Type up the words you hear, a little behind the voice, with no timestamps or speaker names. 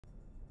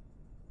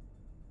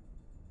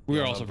We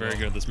were also very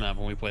good at this map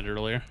when we played it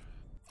earlier.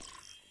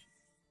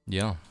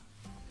 Yeah.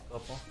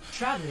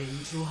 Traveling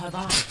to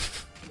Havana.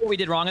 What we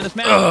did wrong in this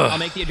map, I'll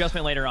make the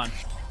adjustment later on.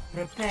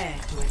 Prepare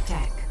to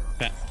attack.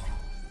 Okay.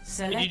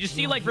 Did you just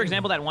see, like, for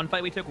example, that one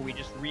fight we took where we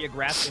just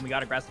re-aggressed and we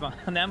got aggressive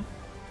on them?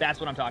 That's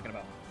what I'm talking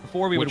about.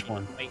 Before we would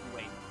wait.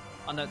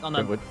 On the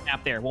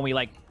map there,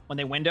 when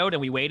they windowed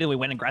and we waited, we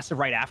went aggressive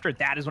right after.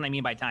 That is what I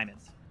mean by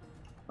timings.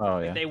 Oh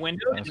yeah. They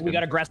windowed and we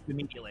got aggressive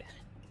immediately.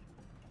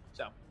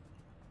 So.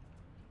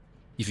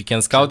 If you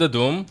can scout the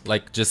Doom,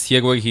 like just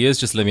here where he is,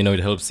 just let me know.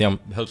 It helps me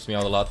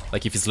out a lot.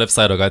 Like if he's left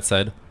side or right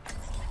side.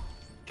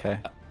 Okay.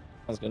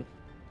 That's good.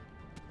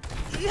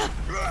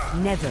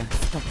 Never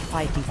stop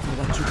fighting for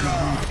what you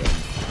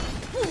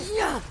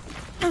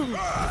believe in.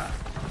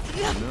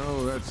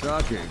 No, that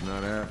sake is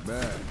not half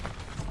bad.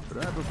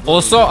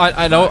 Also,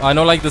 I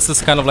know like this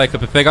is kind of like a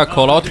Pepega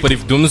callout, but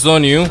if Doom's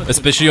on you,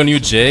 especially on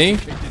you Jay,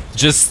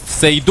 just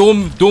say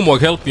Doom or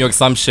help me or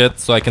some shit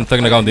so I can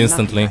turn around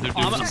instantly. We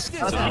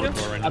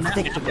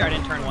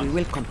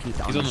will complete.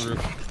 He's on the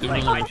roof.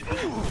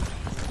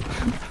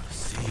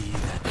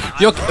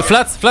 Yo,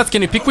 Flats,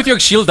 can you pick with your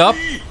shield up?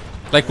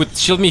 Like with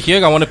shield me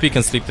here, I wanna pick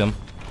and sleep them.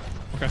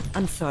 Okay.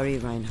 I'm sorry,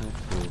 Reinhardt.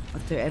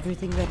 After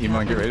everything that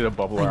Emon, get ready to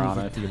bubble around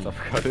if he gets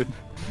uppercutted.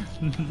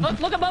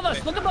 Look above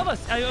us! Look above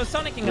us! I was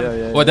sonicking him.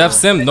 Yeah. Oh, they have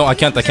sim? No, I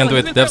can't do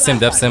it. They have sim.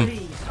 They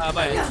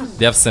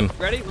have sim.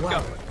 Ready? Let's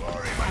go.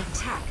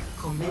 attack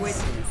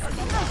commences.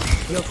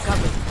 You're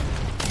covered.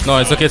 No,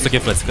 it's okay,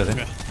 Flats. Okay.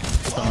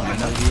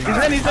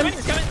 He's coming!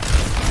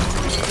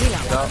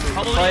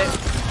 All the way.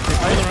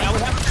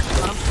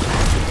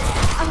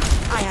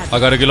 I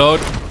gotta reload.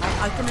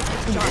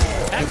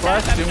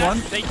 Flash, do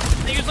one. They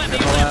use land. You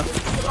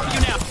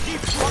now.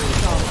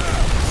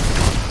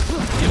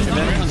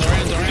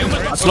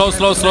 Slow. I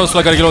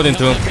gotta reload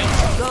into.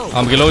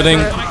 I'm reloading.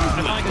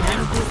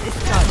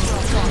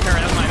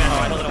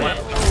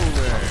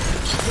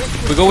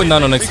 We go with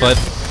Nano next fight.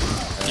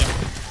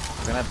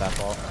 We're gonna have that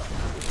ball.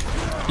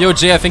 Yo,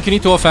 Jay, I think you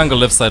need to off angle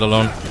left side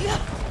alone.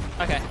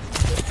 Okay.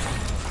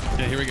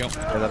 Yeah, here we go.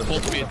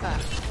 Full speed.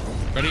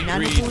 Ready?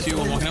 3, 2,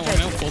 1, walking out.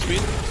 Full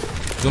speed.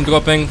 Doom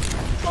dropping.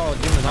 Oh,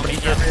 Doom is already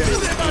here.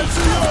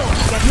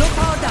 Get your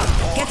power down.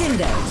 Get in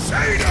there.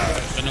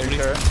 But nobody.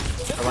 Grab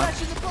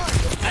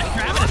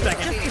it a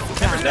second.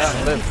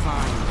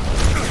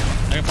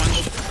 I got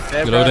punched.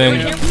 Reloading.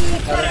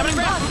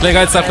 Play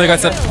guide side.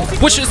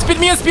 Push! Speed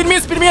me in!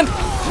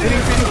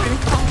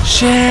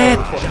 Shit!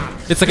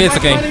 It's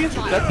okay.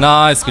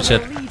 Nice, good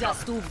shit.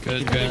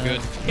 Good.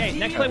 Okay,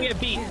 next play we have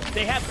beat.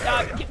 They have,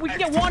 we can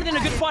get wanted in a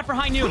good spot for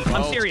high noon.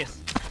 I'm serious.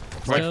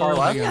 Right far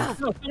left?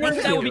 No,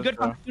 somewhere that would be good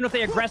for high noon if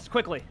they aggress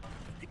quickly.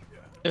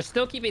 They're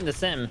still keeping the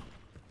sim.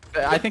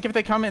 I think if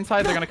they come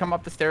inside, they're gonna come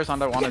up the stairs on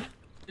that one.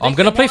 I'm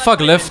gonna play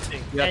fog left.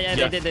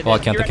 Yeah, they did. Oh, I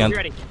can't.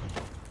 Ready.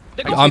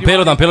 I'm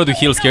payload to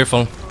heals,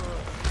 careful.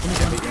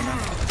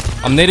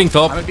 I'm nading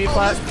top. I'm gonna be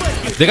flat.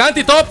 They got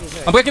anti-top!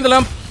 I'm breaking the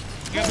lamp.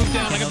 I got pooped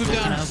down.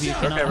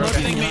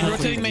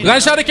 Rotating main. Guy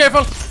shot,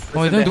 careful!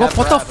 Oh, he didn't drop.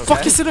 What the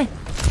fuck is he doing?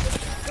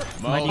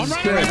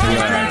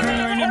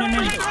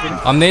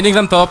 I'm nading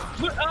them top.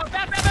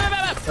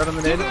 Start on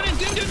the nade.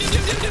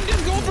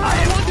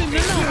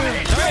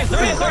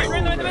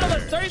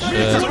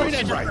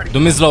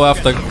 Doom is low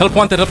after. Help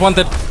wanted.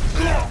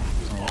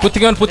 Put the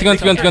gun.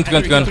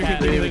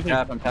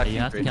 I'm packing.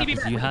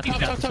 You have to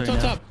cap this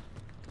right now.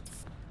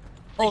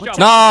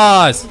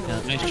 Nice!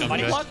 Nice jump,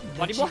 Body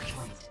guys. block.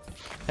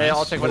 Hey,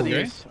 I'll check one of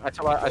these. I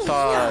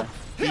saw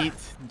Beat,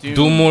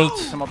 Doom ult.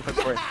 some other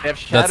people. They have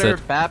Shatter,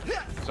 Bap.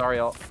 Sorry,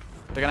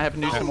 they're gonna have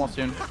new Simul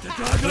soon.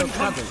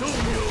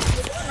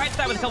 Right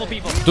side with a couple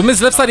people. Doom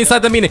is left side inside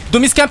the mini.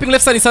 Doom is camping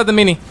left side inside the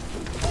mini.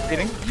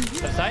 Beating.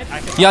 Left side.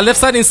 Yeah, left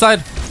side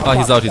inside. Oh,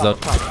 he's out.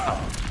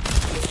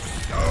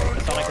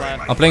 Sonic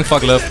left. I'm playing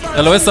fog left.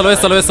 LOS.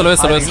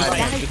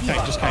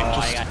 Just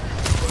kite.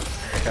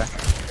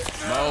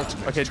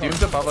 Okay,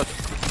 Doom's above us.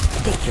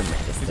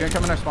 He's gonna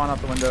come in our spawn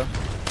out the window.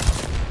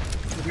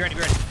 Be ready.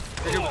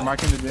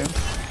 Marking the Doom.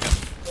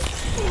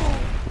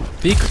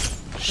 Peek.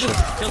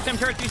 Kill Tim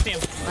turret, 2 Stam.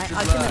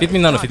 Feed me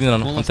nano.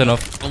 I'm 10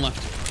 off. One left.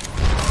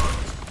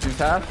 Doom's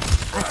half.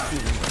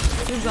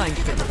 You're going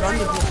to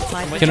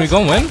rendezvous. Can we go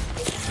and win?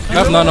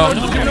 Grab nano.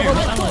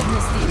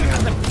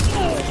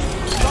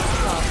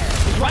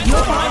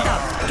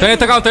 Turn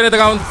it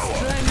around.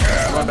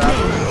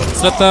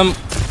 Slap them.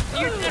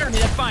 You're better than me,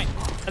 that's fine.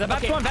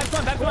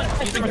 Back one.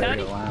 Using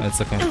mentality.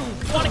 It's okay. I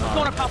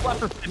want to pop left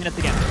for 5 minutes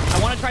again. I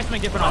want to try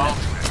something different on this.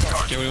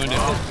 Okay, what do you want to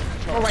do?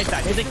 Or right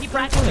side. Because they keep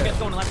practicing against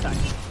going left side.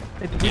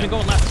 They've been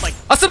going left, like...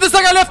 I slipped the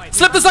saga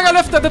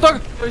left at the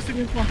dog.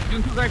 Doing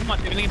very come on.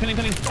 Pinning.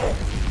 Pinning.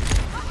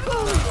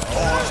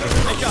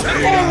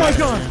 Oh my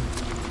god!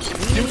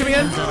 Doom coming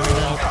in.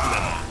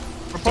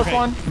 Plus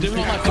one.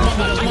 Come on.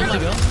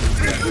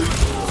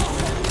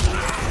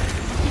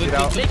 Get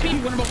out. They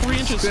beat one about 3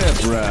 inches.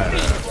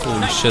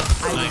 Holy shit.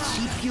 Nice.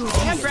 You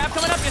have grab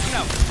coming up, yes or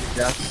no?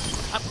 Yes.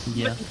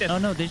 Yeah. Oh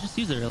no, they just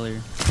used it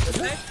earlier.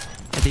 Okay.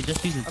 They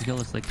just used it to kill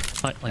us like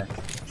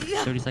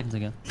 30 seconds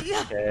ago.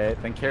 Okay,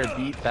 then care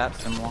beat that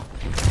Simul.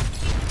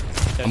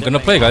 I'm gonna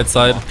play right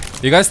side.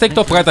 You guys take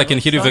top right, I can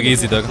hit you very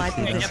easy there.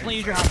 Definitely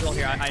use your hospital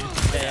here.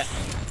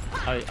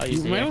 I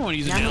You might want to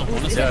use it now.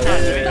 Honestly.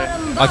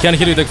 I can't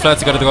hit you there,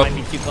 flats, you gotta drop.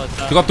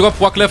 Drop,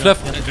 walk left.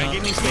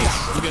 Give me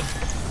space. You good?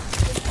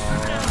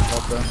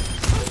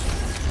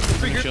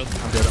 No shield.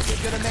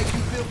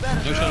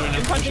 No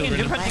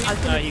shield right now.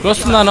 No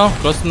shield right now.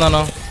 Close to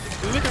nano.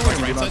 We make our way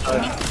right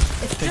side.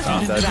 Do not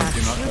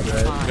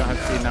have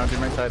to now, do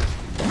my side.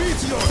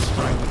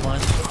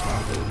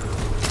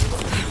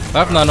 I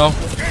have nano.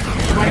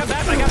 got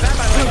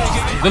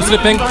back. Them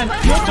slipping.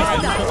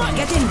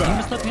 Get in there.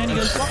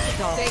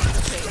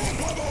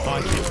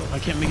 I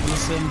can't make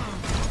this in.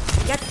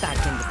 Get back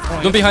in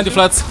the Doom behind you,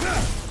 flats.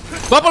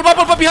 Bubble,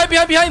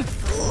 behind.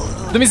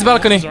 Doom is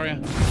balcony. Sorry.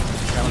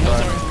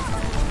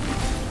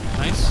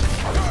 Nice.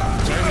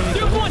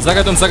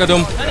 Zagadum.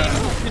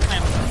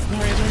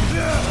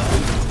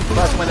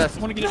 Flash my desk. I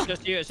want to get it.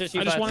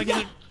 I just want to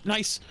get it.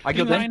 Nice. I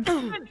killed him.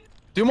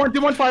 Do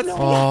one, Flats.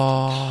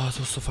 Oh, that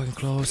was so fucking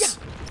close.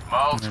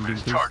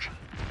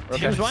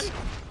 Okay. One.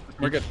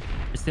 We're good.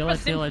 Still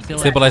alive. Stabilize.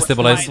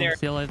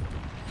 Still alive.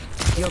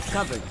 You're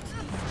covered.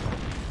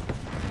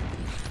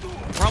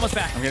 We're almost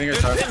back. I'm getting your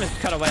Their car. sim is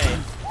cut away.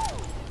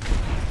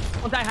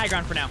 We'll die high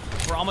ground for now.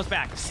 We're almost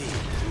back.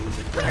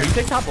 You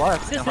take top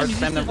left. Hard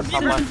spam them from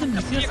top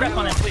left. Get rep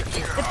on them, please.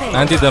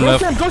 Anti them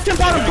left. Go to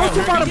bottom.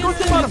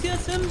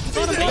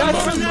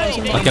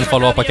 I can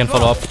follow up.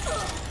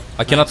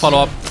 I cannot follow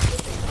up.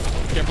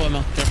 Careful,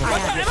 ML. Careful.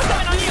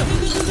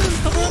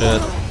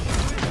 Shit.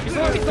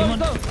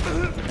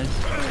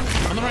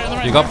 On the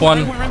right. You got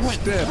one. Right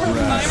point.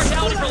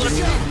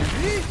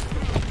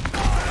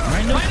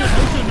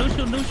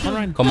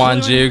 Come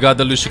on, Jay, you got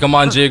the Lucia.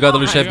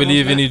 I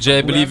believe in you, Jay.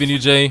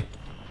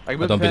 I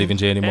don't believe in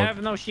Jay They anymore.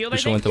 have no shield, I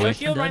Lucia think. went away. No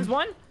shield, Ryan's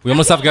one. We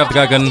almost have Grab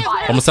Dragon.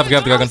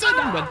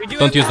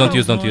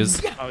 Don't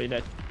use. Oh, you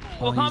did.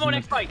 We'll combo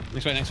next fight.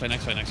 Next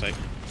fight.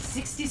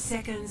 60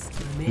 seconds.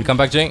 You come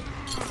back, Jay.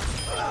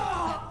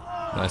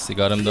 Nice, you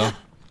got him though.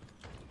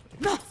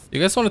 You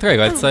guys want to try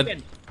right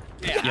side?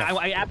 Yeah,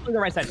 I absolutely the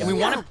right side. And we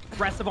want to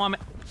aggressive on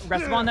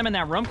them in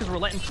that room because we're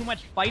letting too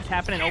much fights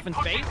happen in open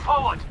space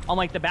on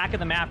like the back of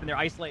the map, and they're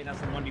isolating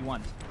us in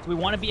 1v1s. So we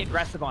want to be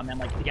aggressive on them,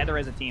 like together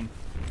as a team.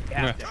 We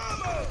have to.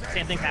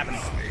 Same thing's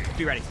happening.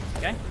 Be ready,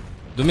 okay?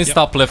 Do me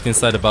stop left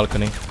inside the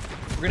balcony.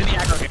 We're gonna be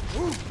aggro here.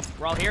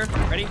 We're all here.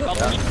 Ready?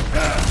 Bubble me.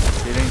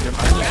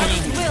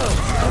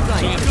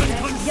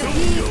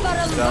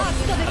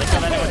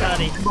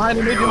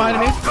 Behind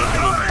me.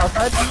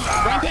 Outside.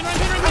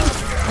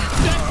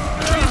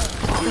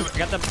 I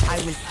got the.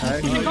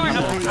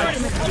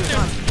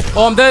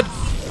 Oh, I'm dead.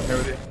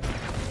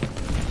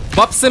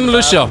 Bop sim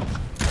Lucia.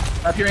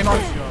 Up here, Emo.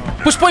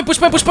 Push point.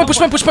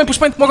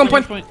 Morgan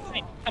point.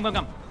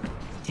 Come.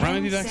 Ryan,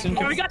 maybe back soon.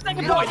 We got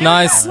second point.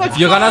 Nice.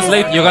 You're gonna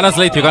late.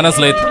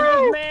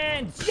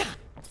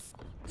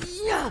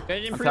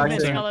 Good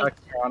improvement, fellas.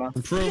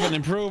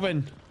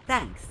 Improving.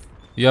 Thanks.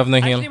 You have no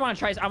I heal. actually want to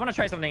try. I want to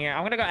try something here.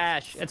 I'm gonna go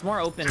Ash. It's more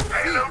open. We'll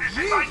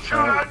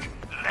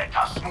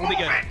be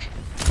good.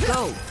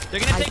 Go.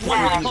 They're gonna take one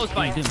really close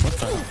fight.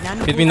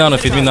 Feed me nano. No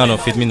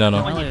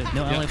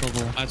ally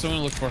bubble. That's what I'm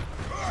gonna look for.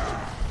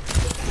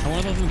 I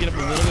want to let them get up a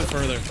little bit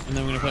further, and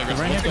then we're gonna play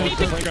aggressive. Let's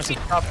go. Play aggressive.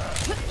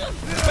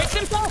 Wait,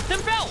 Sim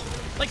fell!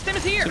 Like, Sim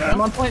is here!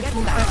 I'm on point. Give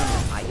him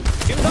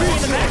something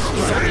in the back!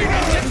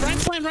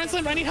 Ryan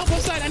slam. I need help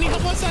left side.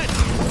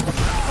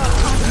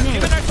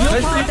 Give it our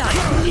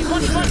He's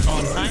one.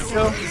 Nice.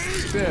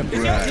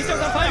 He's still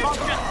on fire.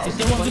 He's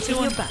still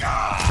one.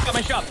 Got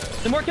my shot.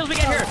 The more kills we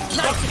get here.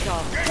 Nice.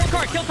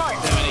 Kill card.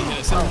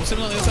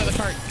 Similar on the other side of the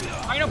cart.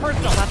 I know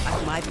personal.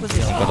 My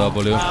position.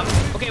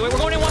 Okay, wait, we're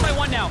going in 1 by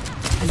 1 now.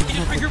 You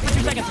just regroup for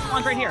 2 seconds.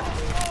 Spawn's right here.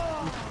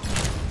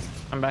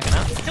 I'm backing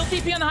out. Kill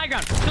TP on the high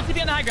ground.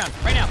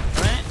 Right now.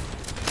 Right.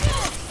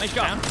 Nice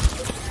job.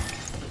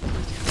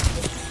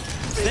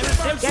 Sim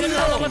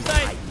on the left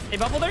side. They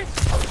bubbled her.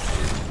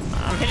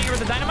 I'm hitting her with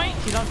the dynamite.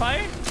 She's on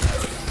fire.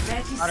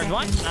 Otter's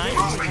one. Nice.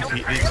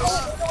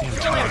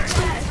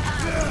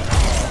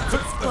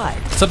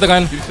 Sub the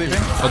gun.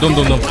 Oh, doom.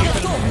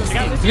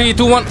 3,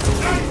 2, 1.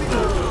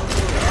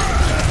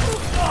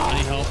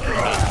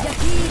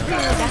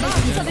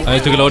 I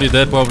need to reload you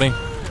dead probably. I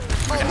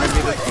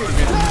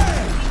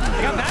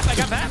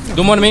got back.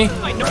 Doom on me.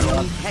 Wait, no.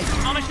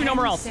 I'll make you no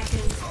more else.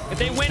 If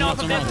they win off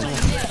of this.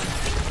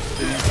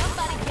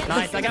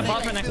 Nice, I got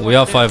Bosman next. We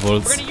have 5 We're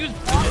volts. gonna use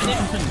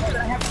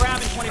have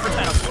grab in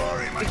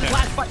 20%. This is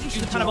last fight. Use a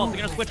ton of ults.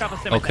 They're gonna switch off a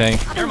sim. Okay.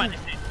 Never mind.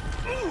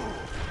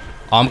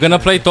 I'm gonna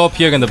play top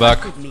here in the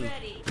back.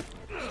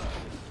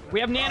 We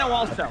have Nano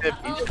also. I think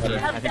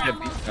that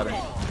beats better.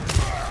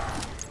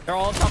 They're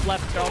all top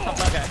left.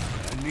 Okay.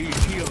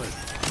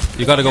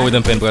 You gotta go with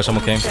them, Paintbrush. I'm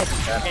okay.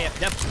 Okay,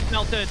 yep.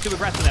 Smell to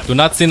aggressive them. Do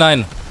not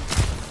C9.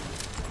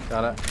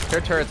 Got it.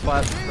 Their turret's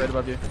flat, right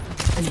above you.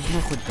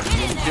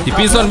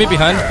 TP's on me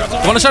behind.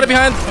 You wanna shot it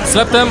behind?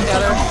 Slap them.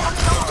 Grab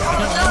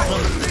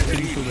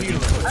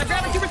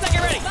it 2%.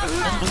 Get ready.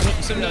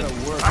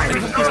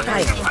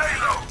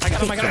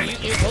 I got him.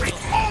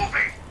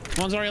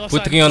 One's already left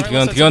Put side. Trion.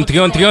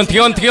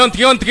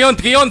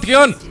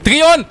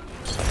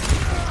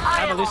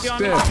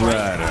 Step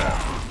right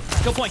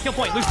up. Kill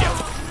point, Lucio.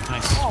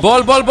 Nice.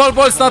 Ball.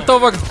 It's not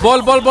over.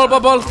 Ball.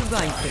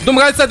 Doom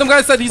right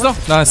side. He's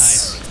off.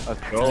 Nice. Let's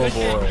go,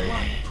 boy.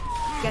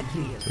 Get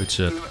clear. Good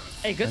shit.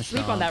 Hey, good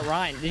sleep on that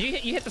Ryan. Did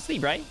you hit the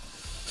sleep, right?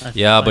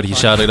 Yeah, but he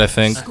shattered, I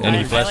think. And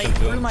he I flashed like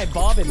threw my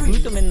bob and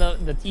booped him in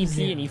the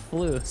TC and he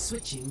flew.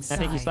 Switching I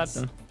think he sides.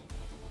 slept him.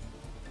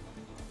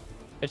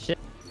 Good shit.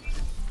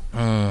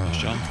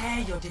 Prepare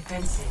your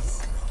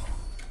defenses.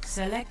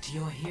 Select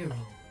your hero.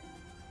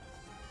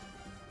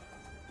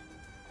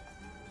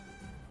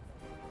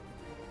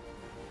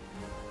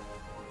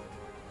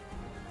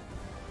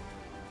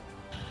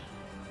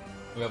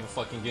 We have a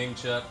fucking game,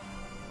 chat.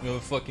 We have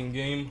a fucking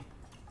game.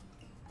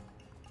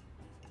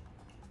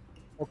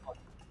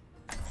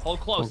 Hold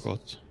close. Oh,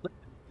 God.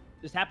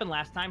 This happened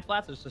last time,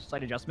 Flats. There's a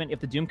slight adjustment. If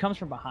the Doom comes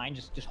from behind,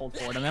 just hold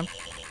forward on them.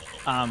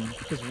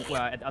 Because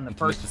on the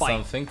first fight,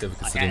 Something they're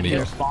considering and me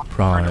their spawn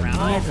prime turned around.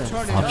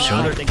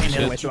 option. They came the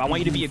other way, so I want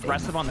you to be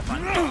aggressive on the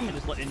front. And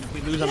just and if we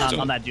lose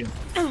on that Doom.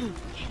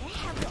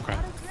 Okay.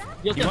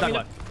 You'll get that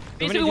one.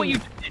 Basically, what you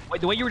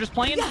did, the way you were just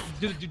playing,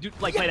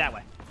 like play that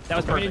way. That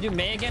was perfect. Are we gonna do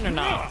May again or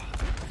not?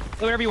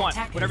 Whatever you want.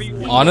 Whatever you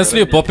want. Honestly,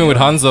 you're popping with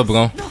Hanzo,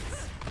 bro.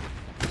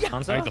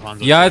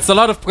 Yeah, it's a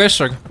lot of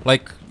pressure.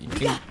 Like, you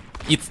can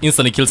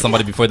instantly kill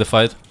somebody before the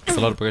fight. It's a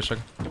lot of pressure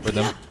for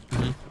them.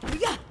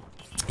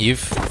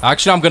 If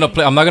actually, I'm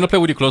not gonna play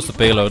with you close to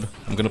payload.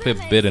 I'm gonna play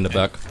a bit in the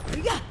back.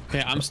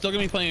 Okay, I'm still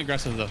gonna be playing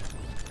aggressive though.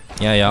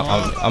 Yeah.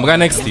 I'm right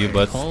next to you,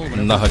 but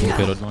I'm not hugging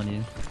payload. On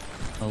you.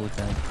 Oh, with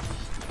that.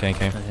 Okay. I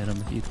hit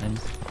him a few times.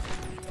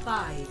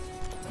 5,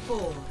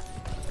 4,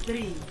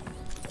 3,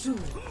 2,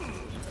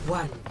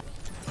 1.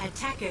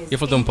 Attackers.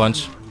 Careful, don't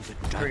punch.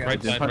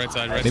 Right side.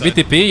 Maybe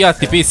TP? Yeah,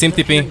 TP, sim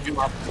TP. TP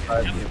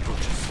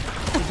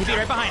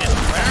right behind us.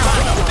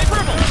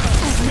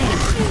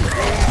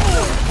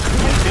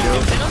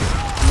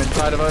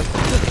 Inside of us.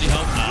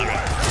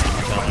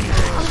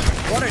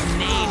 What a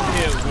nade,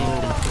 dude.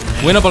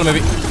 Winnable,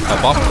 maybe.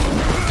 Pop.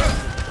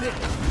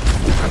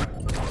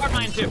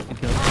 Mine too.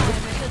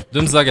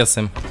 Doom zagas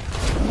him.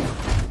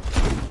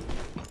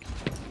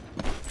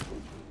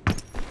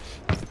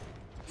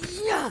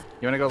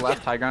 You wanna go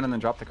left, high ground, and then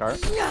drop the cart?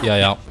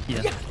 Yeah.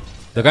 Yeah.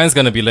 The guy's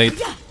gonna be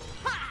late.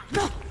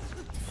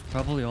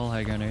 Probably all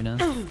high ground right now.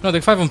 No,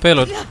 they 5 on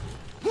payload.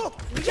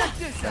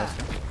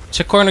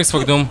 Check corners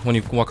for Doom when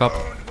you walk up.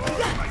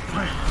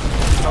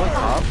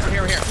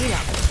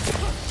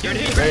 Here.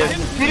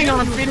 Feeding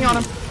on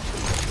him.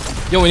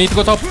 Yo, we need to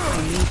go top. I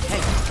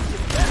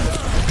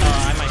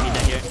might need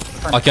that here.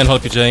 I can't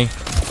help you, Jay.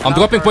 I'm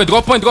dropping point.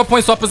 Drop point.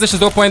 Swap positions.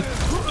 Drop point.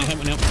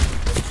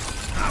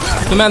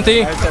 Doom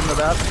anti.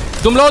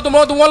 Doom low. Doom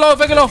low.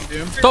 Very low.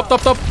 Top. I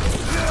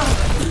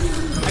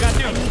got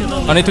two.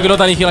 I need to reload.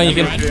 I need heal. He's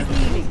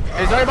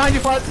right behind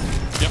you, Flats.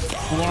 Yep.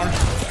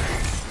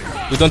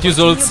 We don't use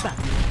ults.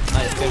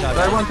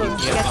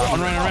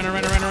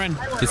 Run.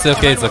 It's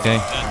okay.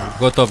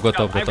 Go top.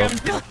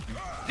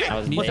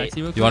 Need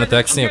taxi real You want a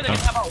taxi? Okay.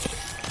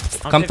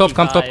 Come top.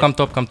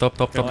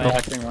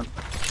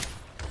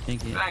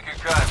 Thank you.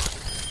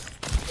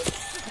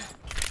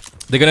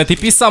 They're gonna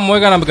TP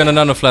somewhere and I'm gonna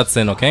nano flats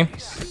in, okay?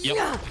 Yep.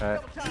 Okay.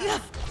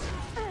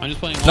 I'm just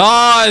playing.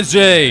 Nice,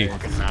 Jay!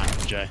 Nah,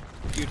 Jay.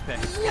 Huge pick.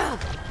 It's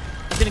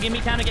gonna give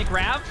me time to get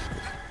grabbed.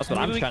 That's what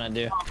I'm trying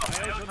to do.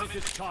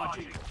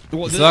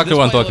 Well, Exactly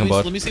what I'm talking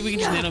about. Let me see if we can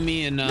just nano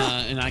me and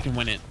I can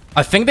win it.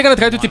 I think they're gonna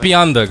try to TP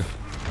under.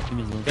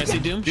 Guys, see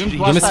Doom?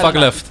 Doom is fuck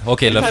left.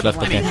 Okay, left,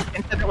 okay.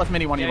 Inside left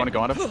mini one. You wanna go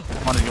on him? You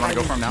wanna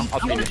go for him now? I'll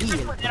take it.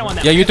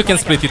 Yeah, you two can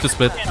split,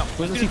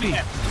 Where's the TP?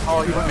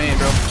 Oh, he went main,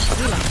 bro.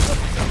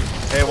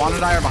 Hey, Juan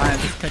and I are behind.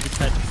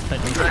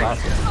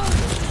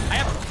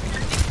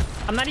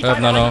 I'm 95. I have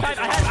nano. I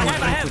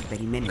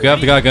have. Grab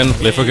dragon.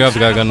 Play for grab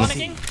dragon.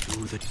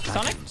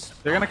 Sonic?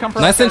 They're gonna come for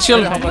Nice and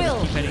chill.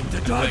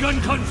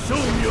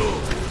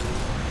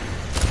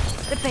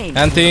 The pain.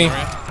 Anti.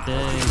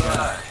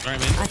 Alright, man.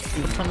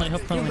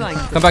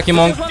 Come back,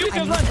 Emong.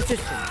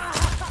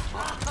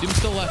 Doom's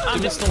still left.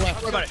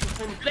 What about it?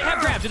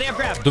 Do they have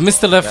grab? Doom is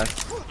still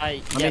left.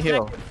 Let me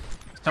heal.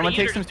 Someone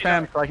take some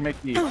spam so I can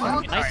make the.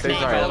 Nice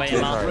name, by the way,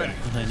 Emma.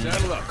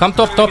 Come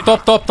top. Come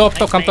top. Top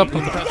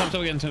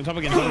again.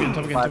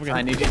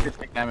 I need you to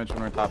take damage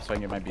when we're top so I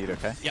can get my beat,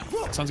 okay? Yeah,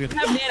 sounds good. We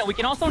have nano. We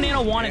can also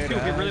nano one and two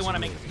if we really want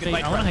to make a good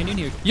fight. I want to high noon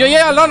here.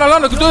 Yeah,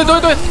 Lana. Do it.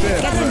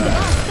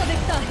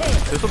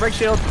 This will break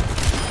shield.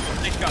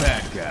 Nice go.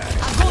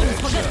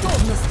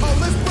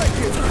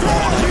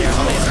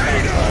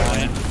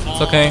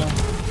 It's okay.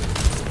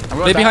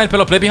 Play behind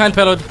payload.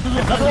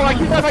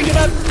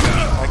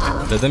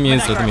 Let them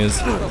use.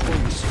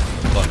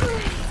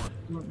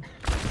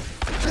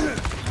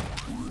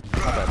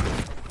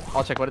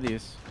 I'll check. What are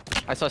these?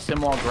 I saw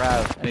Simwall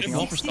grab. Anything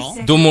else?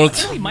 Doom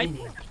ult. We might.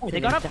 They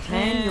got up.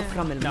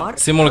 No.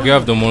 Simul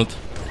grab Doom ult.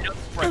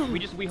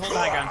 We hold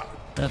high ground.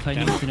 High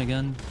noon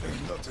again.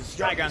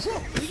 High ground.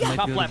 Might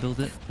Top be able to left. build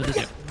it for this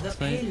The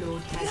fight.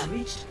 payload has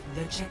reached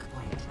the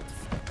checkpoint.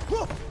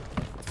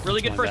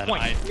 Really good first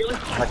point. Really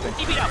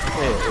keep it up.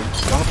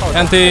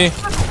 Anti.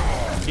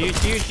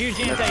 Huge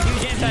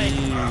anti.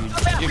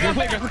 You can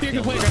play aggressive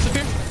here,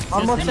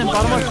 Bottom left in.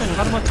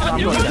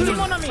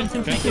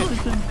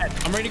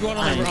 I'm ready to go out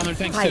on their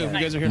tanks too. You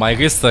guys are here. My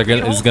wrist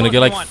is gonna get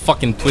like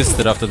fucking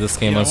twisted after this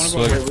game, I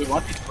swear.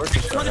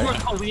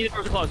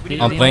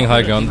 I'm playing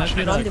high ground.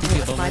 Good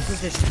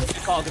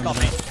call,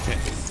 man.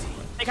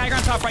 Take high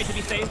ground top right to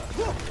be safe.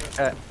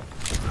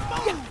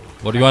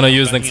 What do you wanna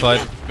use next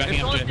fight?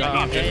 Backing up,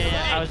 Jay.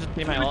 Yeah. I was just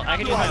keeping my ult. I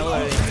can use my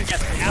ult.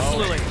 Yes,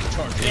 absolutely.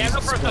 Yeah, go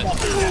first of all.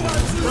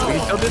 We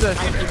can still do this.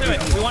 Let's do it.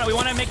 We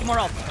want to make it more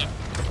ult.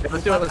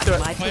 Let's do it. Let's do it.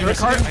 Right. You can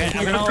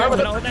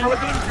probably one the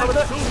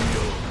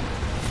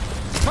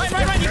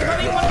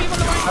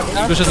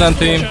right. Push his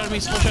anti.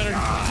 Small shatter.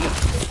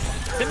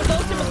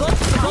 Close.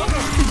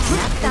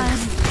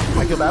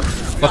 I feel bad.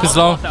 Fuck is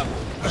low. Yeah,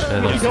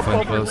 that was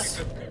fucking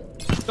close.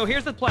 So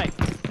here's the play.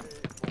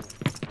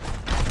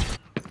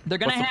 They're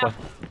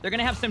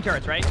gonna have sim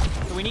turrets, right?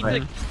 So we need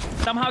to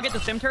somehow get the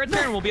sim turrets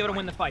there, and we'll be able to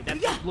win the fight.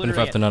 That's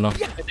literally it. No.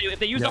 If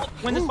they use ult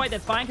to win this fight,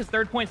 that's fine, because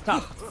third point's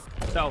tough.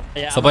 So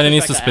Yeah, somebody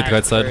needs to split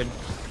right side.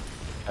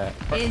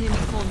 everybody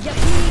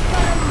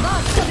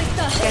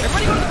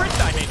go to the bridge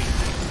side, maybe.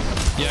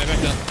 Yeah, I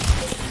backed up.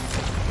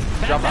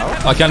 Jump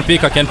out. I can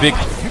peek. I got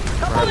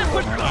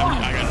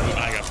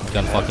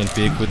Can't fucking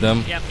peek with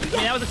them. Yeah, I mean,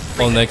 that was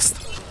a All next.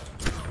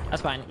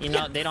 That's fine. You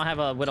know, they don't have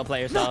a Widow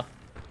player, so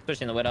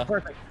pushing the Widow.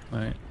 perfect.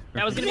 Alright.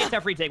 That was gonna be a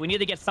tough retake. We needed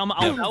to get some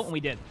out, and we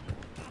did.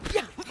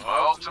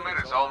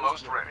 Ultimate is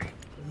almost ready.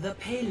 The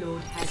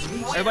payload has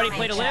reached. Everybody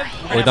play to live.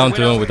 We're down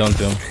to him. We're down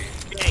to him.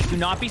 Okay, do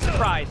not be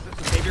surprised.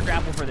 So save your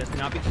grapple for this. Do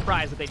not be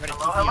surprised if they try to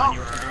TP on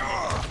you or something like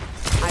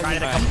that. Tried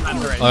it a couple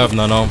times already. I have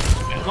nano.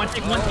 One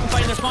team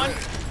fight in their spawn.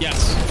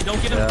 Yes.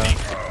 Don't give them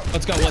space.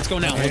 Let's go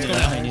now. Like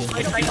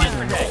right hand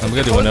for day. I'm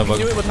ready whenever.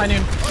 Do it with high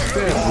noon.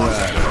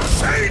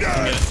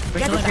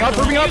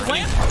 Bring up.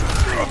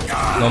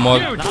 No more.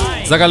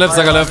 Nice. Zaga left.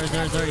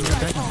 Sorry.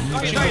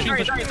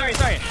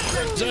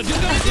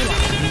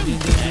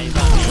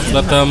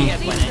 Left him. You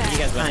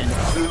guys win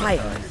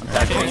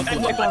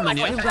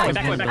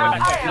it.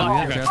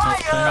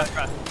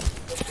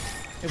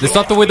 They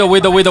stop the widow.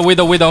 We're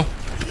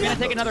gonna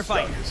take another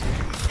fight.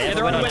 Yeah,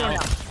 they're on the window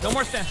now. No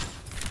more stand.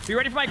 Be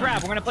ready for my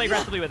grab. We're gonna play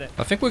aggressively with it.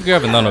 I think we're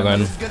grabbing nano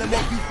gun.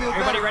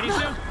 Everybody ready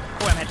soon?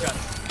 Oh, I'm headshot.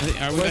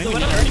 Are we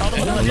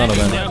Nano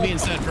gun. That'll be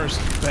instead first.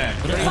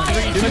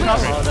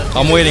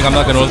 I'm waiting. I'm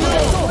not gonna ult.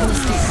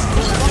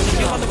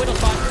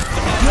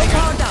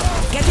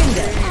 Get in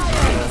there.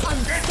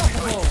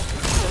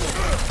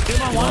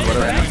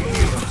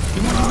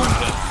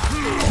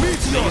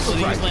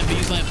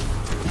 Use lamp.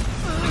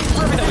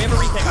 Perfect, we have a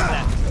retake on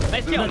that.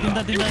 Nice kill.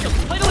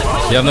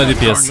 They have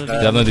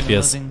no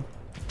DPS.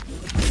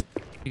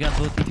 You got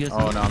both DPS.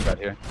 Oh no, I'm dead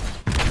here.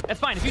 That's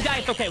fine. If you die,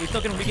 it's okay. We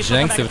still can. We can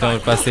Jenks, every time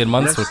we pass 8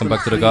 months, we'll come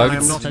back to the I am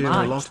gogs. not here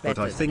a lot, but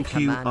I think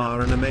you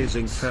are an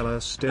amazing fella.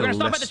 Still We're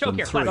gonna stop at the less choke than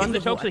here. 3. Run the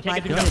choke so they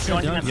can't get the jump.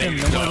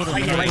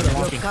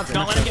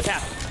 Don't let them get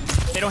past.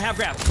 They don't have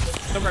grab.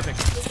 So perfect.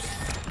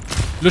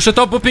 Lucia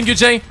top, whooping you,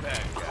 Jay.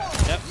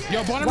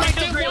 Yo, bottom right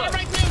there.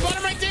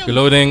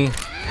 Reloading.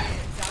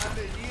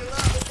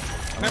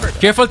 Remember.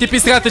 Careful TP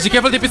strategy,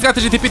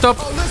 TP top.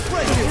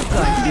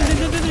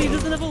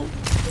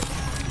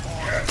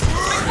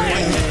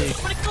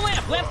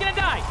 Lamp's gonna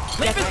die.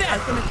 Lamp is dead.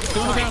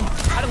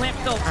 How did Lamp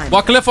kill?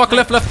 Walk left.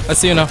 I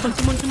see you now. I'm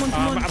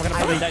gonna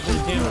probably die too.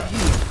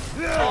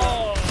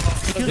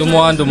 Doom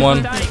one. I'm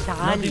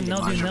up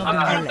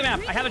the map.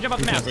 I have to jump up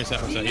the map.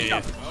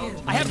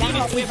 I have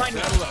DB. We have behind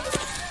me.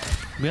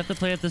 We have to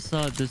play at this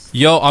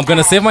Yo, I'm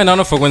gonna save my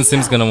nano for when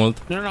Sim's gonna ult.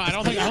 No, I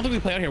don't think we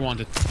play out here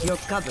wanted. You're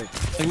covered.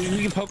 Like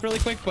we can poke really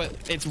quick, but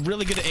it's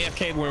really good at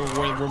AFK where we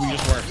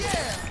just were.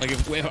 Like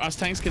if us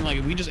tanks can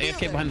if we just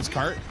AFK behind this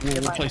cart,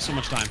 we'll play so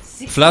much time.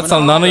 Flats,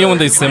 I'll nano you when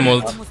they sim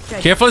ult.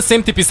 Careful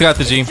same TP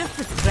strategy.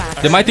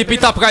 They might TP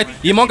top right.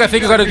 EMONGG, I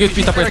think you gotta get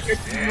TP top right.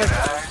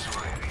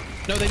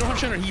 No, they don't have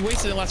Shutter. He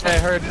wasted it last Hey,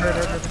 fight. heard.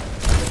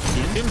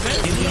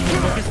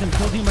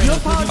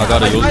 I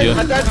gotta ult you.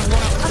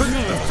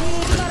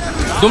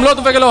 Doom low,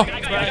 very low.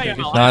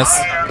 Nice.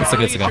 It's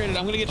okay. I'm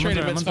gonna get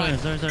traded, but it's fine.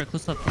 Sorry,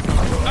 close up.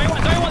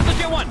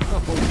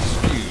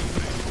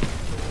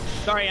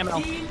 Sorry,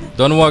 ML.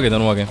 Don't worry.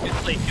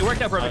 It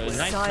worked out perfectly.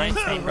 Time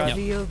to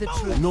reveal the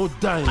truth. No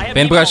dying.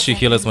 Paintbrush, you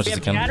heal as much as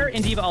you We have can. Shatter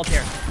and Diva ult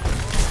here.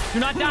 Do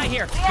not die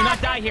here.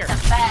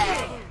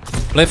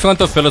 Play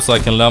front of pillar so I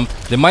can lamp.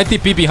 They might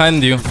TP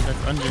behind you.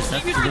 That's under.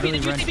 That's literally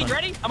Did you run TP front.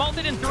 ready? I'm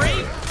ulted in 3,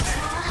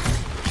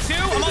 2.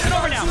 I'm ulted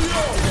over now.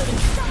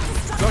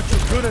 Not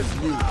as good as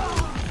you.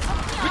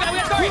 We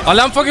got I'll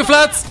lamp for you,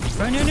 Flats.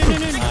 No.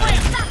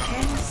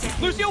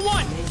 Lucio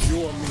 1.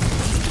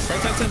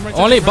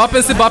 Only bop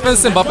and sim. Play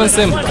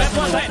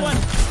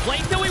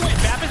till we win.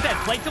 Bap is dead.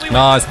 Play till we win.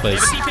 Nice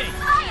place.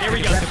 There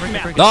we go.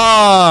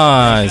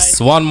 Nice.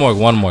 One more.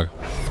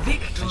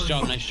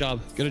 Nice job.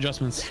 Good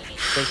adjustments.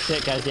 Good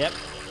shit, guys. Yep.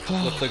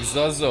 Looks like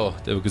Zazo.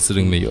 They were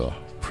considering me your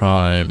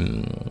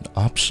prime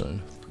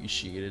option.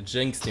 appreciate it.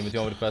 Jinx team with you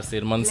over the past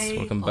 8 months.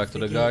 Welcome back to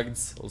the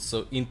guards.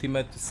 Also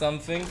intimate to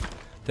something.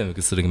 Then we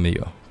considering me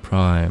your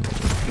prime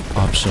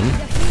option.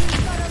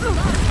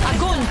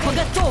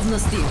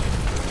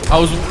 I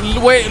was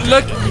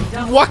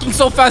walking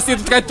so fast here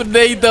to try to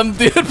nade them,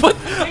 dude, but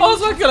I was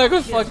walking like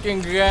a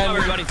fucking grand.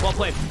 Everybody, well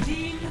played.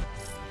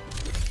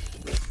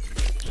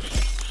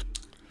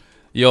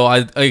 Yo,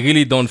 I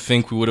really don't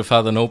think we would have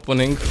had an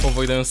opening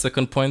over there on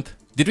second point.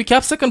 Did we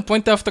cap second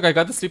point after I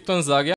got the sleep on Zarya?